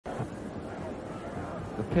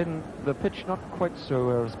the pitch not quite so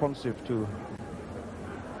responsive to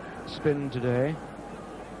spin today.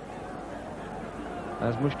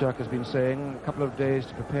 As Mushtaq has been saying, a couple of days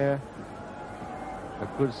to prepare a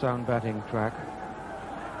good sound batting track.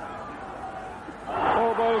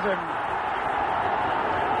 Ball bowls in.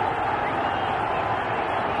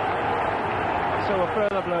 So a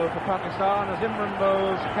further blow for Pakistan as Imran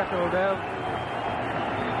bowls Kapil Dev.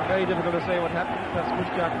 Very difficult to say what happened. Perhaps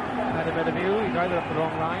Mushtaq had a better view. He's either up the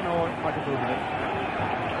wrong line or might have moved it.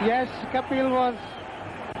 Yes, Kapil was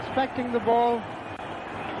expecting the ball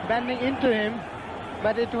bending into him,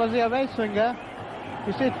 but it was the away swinger.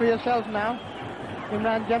 You see it for yourself now.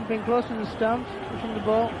 Imran jumping close to the stumps, pushing the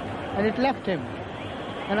ball, and it left him.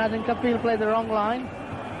 And I think Kapil played the wrong line.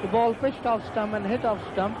 The ball pitched off stump and hit off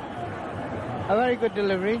stump. A very good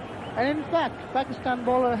delivery. And in fact, Pakistan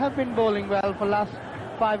bowlers have been bowling well for last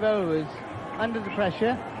 5 overs under the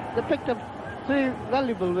pressure. They picked up 3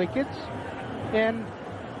 valuable wickets and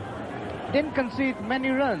didn't concede many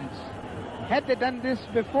runs. Had they done this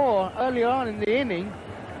before, earlier on in the inning,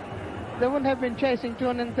 they wouldn't have been chasing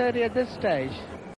 230 at this stage.